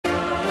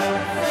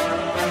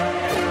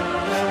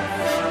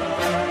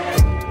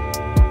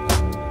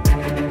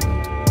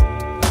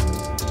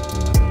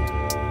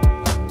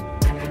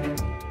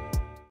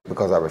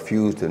because I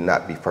refuse to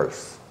not be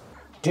first.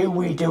 Do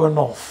we do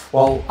enough?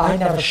 Well, I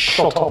never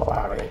shut up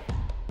about it.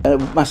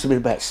 It must have been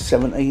about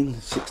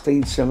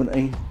 16,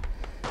 17.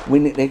 We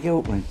nicked their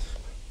guilt rings.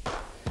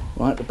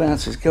 Right, the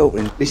bouncers' guilt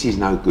ring. This is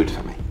no good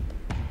for me.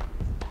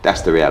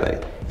 That's the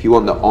reality. If you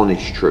want the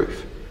honest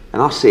truth,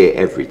 and I see it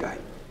every day.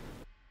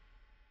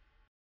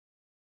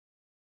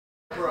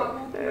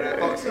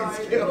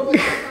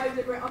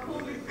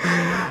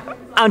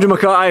 Andrew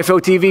McCart, IFL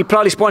TV,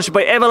 proudly sponsored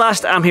by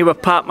Everlast. I'm here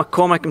with Pat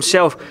McCormack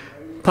himself.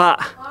 Pat,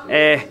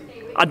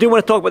 I do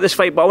want to talk about this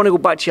fight, but I want to go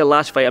back to your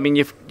last fight. I mean,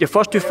 your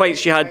first two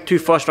fights, you had 2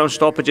 first-round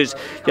stoppages.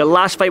 Your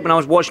last fight, when I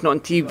was watching it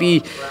on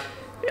TV,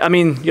 I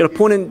mean, your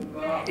opponent,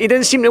 he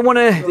didn't seem to want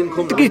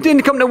to. He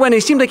didn't come to win. He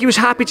seemed like he was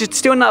happy to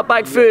stay on that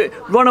back foot,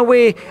 run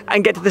away,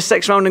 and get to the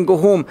 6th round and go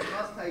home.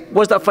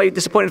 Was that fight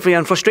disappointing for you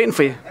and frustrating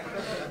for you?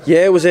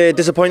 Yeah, it was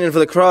disappointing for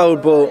the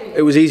crowd, but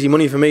it was easy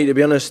money for me, to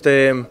be honest.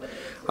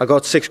 I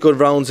got 6 good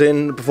rounds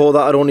in. Before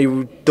that, I'd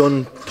only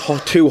done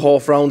 2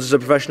 half rounds as a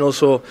professional,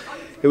 so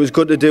it was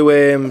good to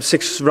do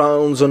 6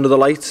 rounds under the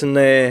lights, and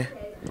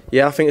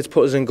yeah, I think it's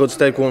put us in good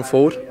stead going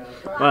forward.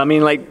 Well, I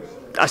mean, like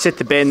I said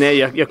to Ben there,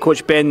 your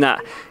coach Ben,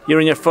 that you're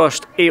in your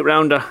first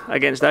 8-rounder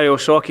against Dario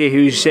Socchi,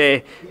 who's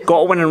got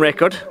a winning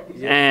record.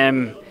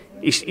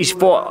 He's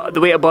fought the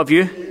weight above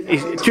you.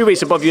 He's 2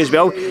 weights above you as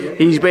well.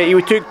 He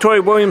took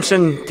Troy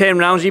Williamson 10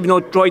 rounds, even though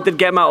Troy did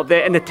get him out of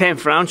there in the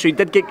 10th round. So he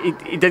did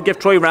give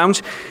Troy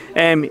rounds.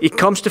 He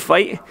comes to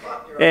fight.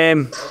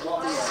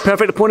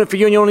 Perfect opponent for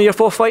you, and you're only your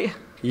 4th fight.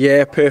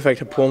 Yeah,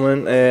 perfect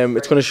opponent.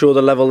 It's going to show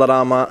the level that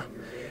I'm at,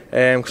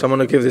 because I'm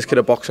going to give this kid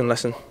a boxing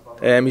lesson.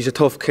 He's a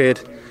tough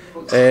kid.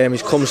 He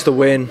comes to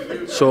win,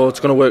 so it's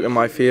going to work in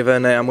my favour,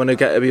 and I'm going to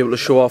get to be able to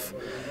show off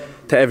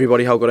to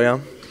everybody how good I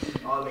am.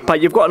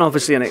 But you've got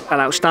obviously an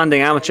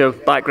outstanding amateur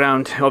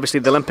background, obviously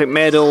the Olympic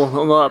medal,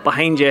 all that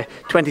behind you,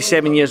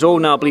 27 years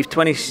old now, I believe,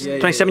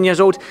 27 years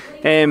old.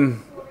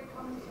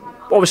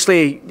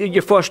 Obviously,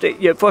 your first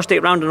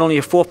 8 round and only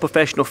your 4th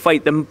professional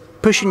fight, they're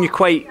pushing you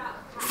quite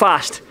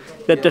fast.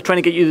 They're trying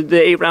to get you the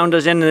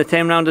 8-rounders in and the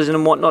 10-rounders in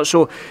and whatnot.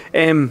 So,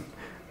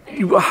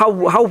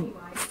 how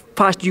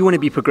fast do you want to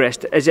be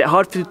progressed? Is it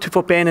hard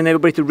for Ben and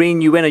everybody to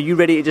rein you in? Are you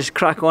ready to just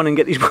crack on and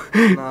get these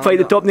fight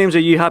the top names? Or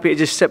are you happy to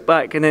just sit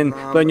back and then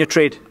learn your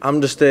trade?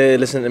 I'm just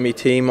listening to my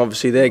team.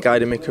 Obviously, they're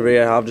guiding my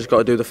career. I've just got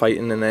to do the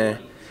fighting, and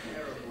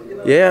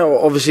yeah,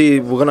 obviously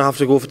we're gonna have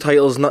to go for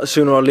titles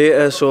sooner or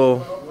later. So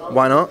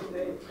why not?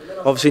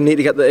 Obviously, need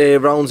to get the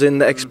rounds in,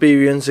 the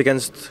experience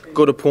against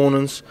good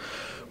opponents.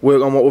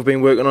 Work on what we've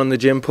been working on in the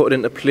gym, put it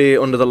into play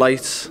under the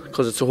lights,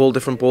 because it's a whole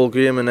different ball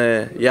game. And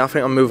yeah, I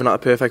think I'm moving at a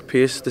perfect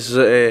pace. This is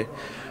a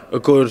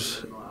good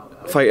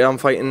fighter I'm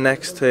fighting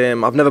next.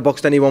 I've never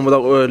boxed anyone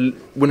without a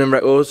winning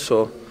record,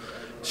 so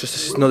it's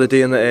just another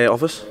day in the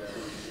office.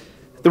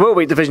 The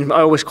welterweight division, I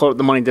always call it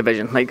the money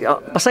division. Like,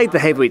 beside the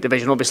heavyweight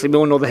division, obviously we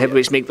all know the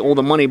heavyweights make all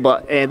the money,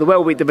 but the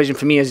welterweight division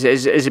for me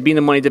is being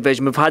the money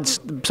division. We've had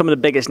some of the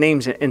biggest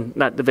names in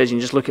that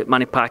division. Just look at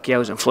Manny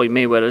Pacquiao's and Floyd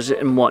Mayweather's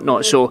and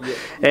whatnot. So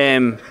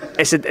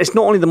it's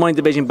not only the money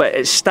division, but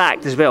it's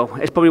stacked as well.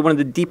 It's probably one of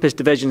the deepest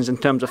divisions in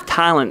terms of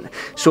talent.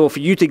 So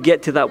for you to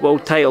get to that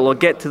world title or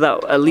get to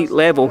that elite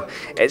level,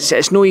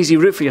 it's no easy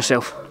route for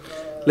yourself.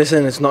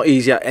 Listen, it's not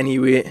easy at any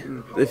weight.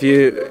 If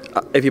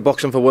you're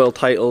boxing for world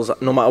titles,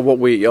 no matter what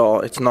weight you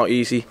are, it's not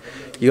easy.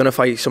 You're going to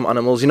fight some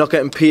animals. You're not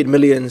getting paid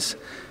millions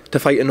to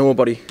fight a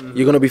nobody.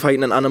 You're going to be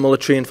fighting an animal, a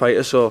trained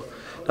fighter, so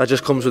that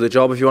just comes with the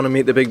job. If you want to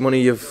make the big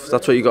money,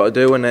 that's what you got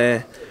to do. And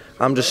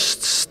I'm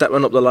just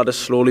stepping up the ladder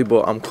slowly,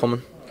 but I'm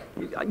coming.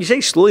 You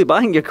say slowly, but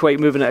I think you're quite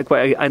moving at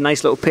quite a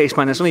nice little pace,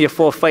 man. It's only your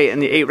 4th fight in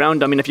the 8th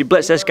round. I mean, if you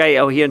blitz this guy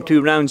out here in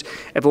 2 rounds,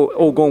 if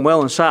all going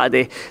well on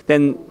Saturday,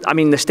 then I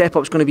mean the step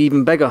up's going to be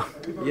even bigger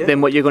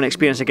than what you're going to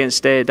experience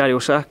against Dario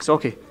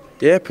Socchi.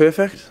 Yeah,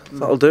 perfect.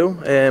 That'll do.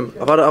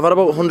 I've had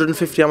about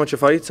 150 amateur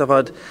fights. I've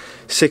had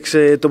 6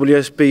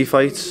 WSB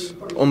fights,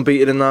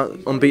 unbeaten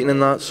in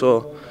that.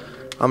 So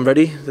I'm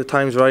ready. The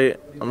time's right.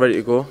 I'm ready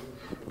to go.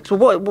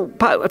 So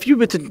Pat, if you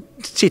were to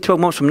see 12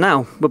 months from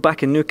now, we're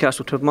back in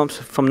Newcastle 12 months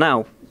from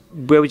now,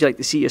 where would you like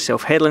to see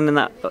yourself? Headlining in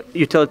that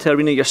utility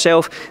arena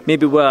yourself,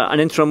 maybe with an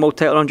interim world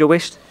title around your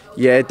waist?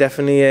 Yeah,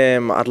 definitely.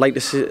 I'd like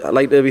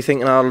to be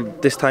thinking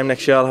this time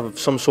next year I'll have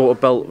some sort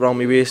of belt around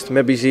my waist,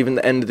 maybe it's even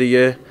the end of the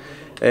year.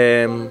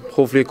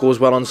 Hopefully it goes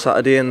well on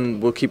Saturday, and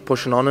we'll keep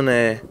pushing on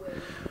and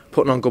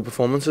putting on good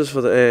performances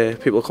for the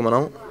people coming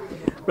out.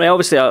 Right,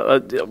 obviously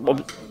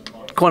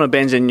Conor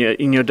Benn's in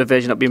your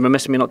division. It'd be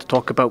remiss of me not to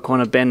talk about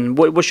Conor Benn.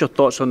 What's your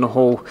thoughts on the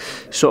whole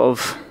sort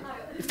of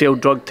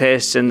failed drug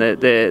tests and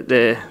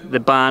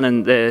the ban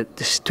and the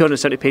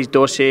 270-page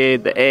dossier,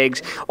 the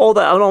eggs, all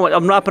that? I know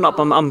I'm wrapping up.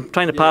 I'm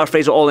trying to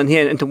paraphrase it all in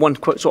here into one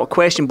sort of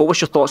question. But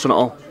what's your thoughts on it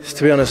all?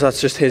 To be honest, that's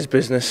just his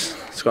business.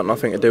 It's got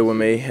nothing to do with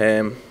me.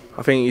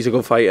 I think he's a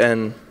good fighter,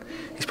 and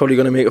he's probably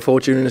going to make a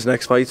fortune in his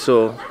next fight,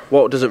 so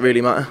what does it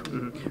really matter?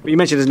 Well, you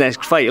mentioned his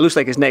next fight. It looks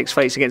like his next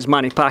fight's against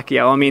Manny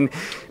Pacquiao. I mean,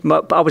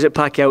 I was at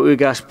Pacquiao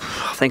Ugas,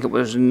 I think it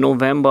was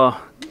November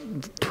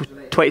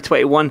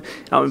 2021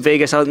 out in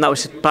Vegas. I think that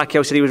was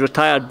Pacquiao said he was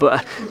retired,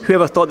 but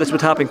whoever thought this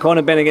would happen?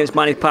 Conor Benn against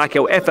Manny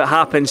Pacquiao. If it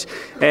happens,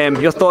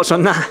 your thoughts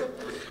on that?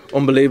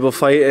 Unbelievable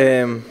fight,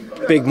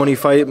 big money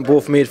fight,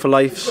 both made for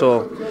life,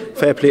 so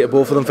fair play to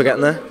both of them for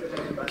getting there.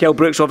 Kell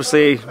Brook's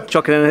obviously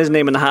chucking in his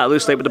name in the hat, it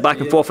looks like, with the back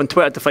and forth on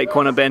Twitter to fight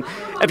Conor Benn.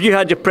 If you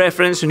had your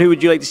preference, and who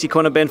would you like to see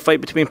Conor Benn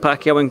fight between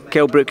Pacquiao and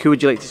Kell Brook, who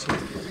would you like to see?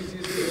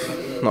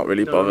 Not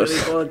really bothered.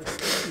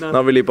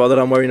 Not really bothered.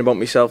 I'm worrying about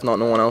myself, not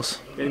no one else.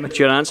 Very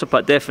mature answer,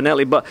 Pat,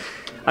 definitely. But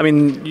I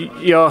mean,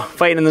 you're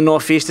fighting in the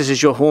North East. This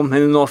is your home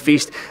in the North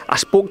East. I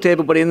spoke to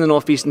everybody in the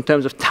North East in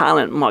terms of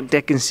talent. Mark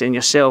Dickinson,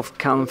 yourself,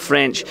 Callum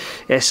French,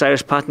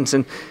 Cyrus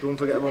Pattinson. Don't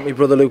forget about my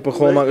brother Luke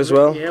McCormack as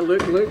well. Yeah,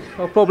 Luke.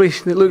 Oh, probably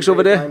Luke's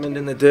over there. Diamond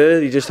in the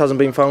dirt. He just hasn't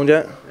been found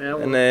yet. Yeah,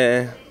 well,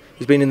 and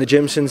he's been in the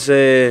gym since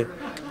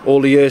all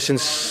the years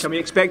since. Can we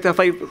expect a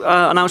fight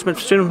announcement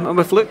soon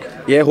with Luke?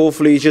 Yeah,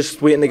 hopefully. He's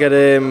just waiting to get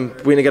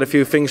a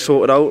few things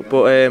sorted out.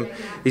 But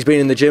he's been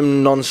in the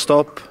gym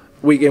non-stop,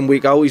 week in,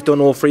 week out. He's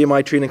done all 3 of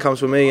my training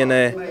camps with me, and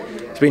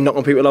he's been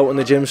knocking people out in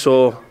the gym.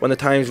 So when the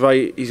time's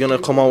right, he's gonna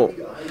come out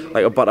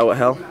like a bat out of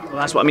hell. Well,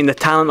 that's what I mean. The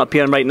talent up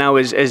here right now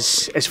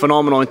is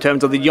phenomenal in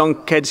terms of the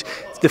young kids,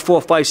 the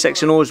 4, 5,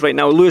 6 and 0s right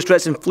now. Lewis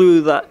Ritson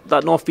flew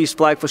that North East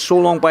flag for so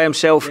long by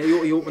himself.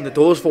 Yeah, he opened the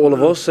doors for all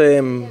of us,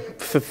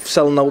 for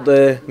selling out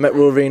the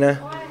Metro Arena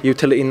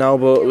utility now,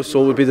 but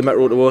so would be the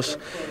Metro to us.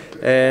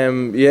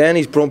 Yeah, and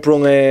he's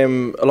brung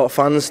a lot of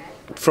fans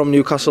from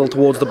Newcastle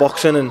towards the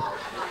boxing, and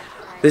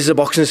this is a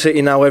boxing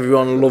city now.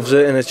 Everyone loves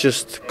it, and it's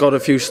just got a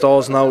few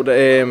stars now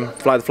to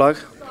fly the flag.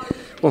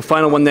 One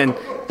final one then.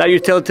 That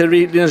utility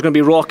arena is going to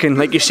be rocking.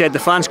 Like you said, the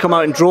fans come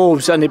out in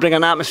droves and they bring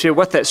an atmosphere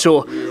with it.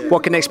 So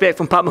what can they expect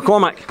from Pat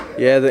McCormack?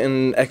 Yeah, they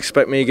can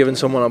expect me giving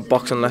someone a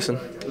boxing lesson.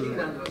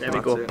 There we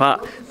go,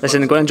 Pat.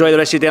 Listen, go and enjoy the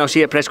rest of your day. I'll see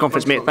you at press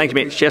conference, mate. Thank you,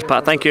 mate. Cheers,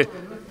 Pat. Thank you.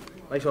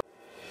 Nice one.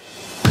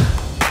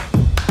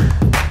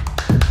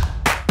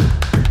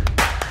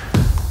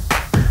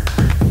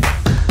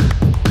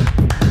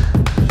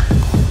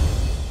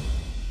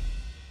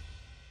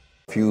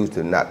 Refuse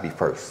to not be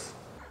first.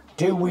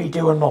 Do we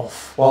do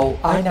enough? Well,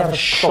 I never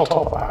shut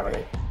up about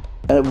it.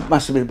 It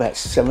must have been about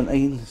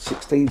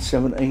 16,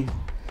 17.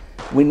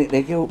 We nicked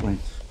their guilt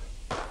rings.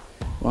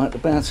 Right, the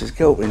bouncer's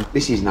guilt ring.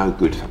 This is no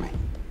good for me.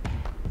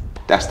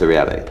 That's the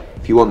reality.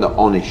 If you want the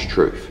honest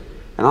truth,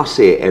 and I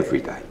see it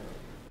every day,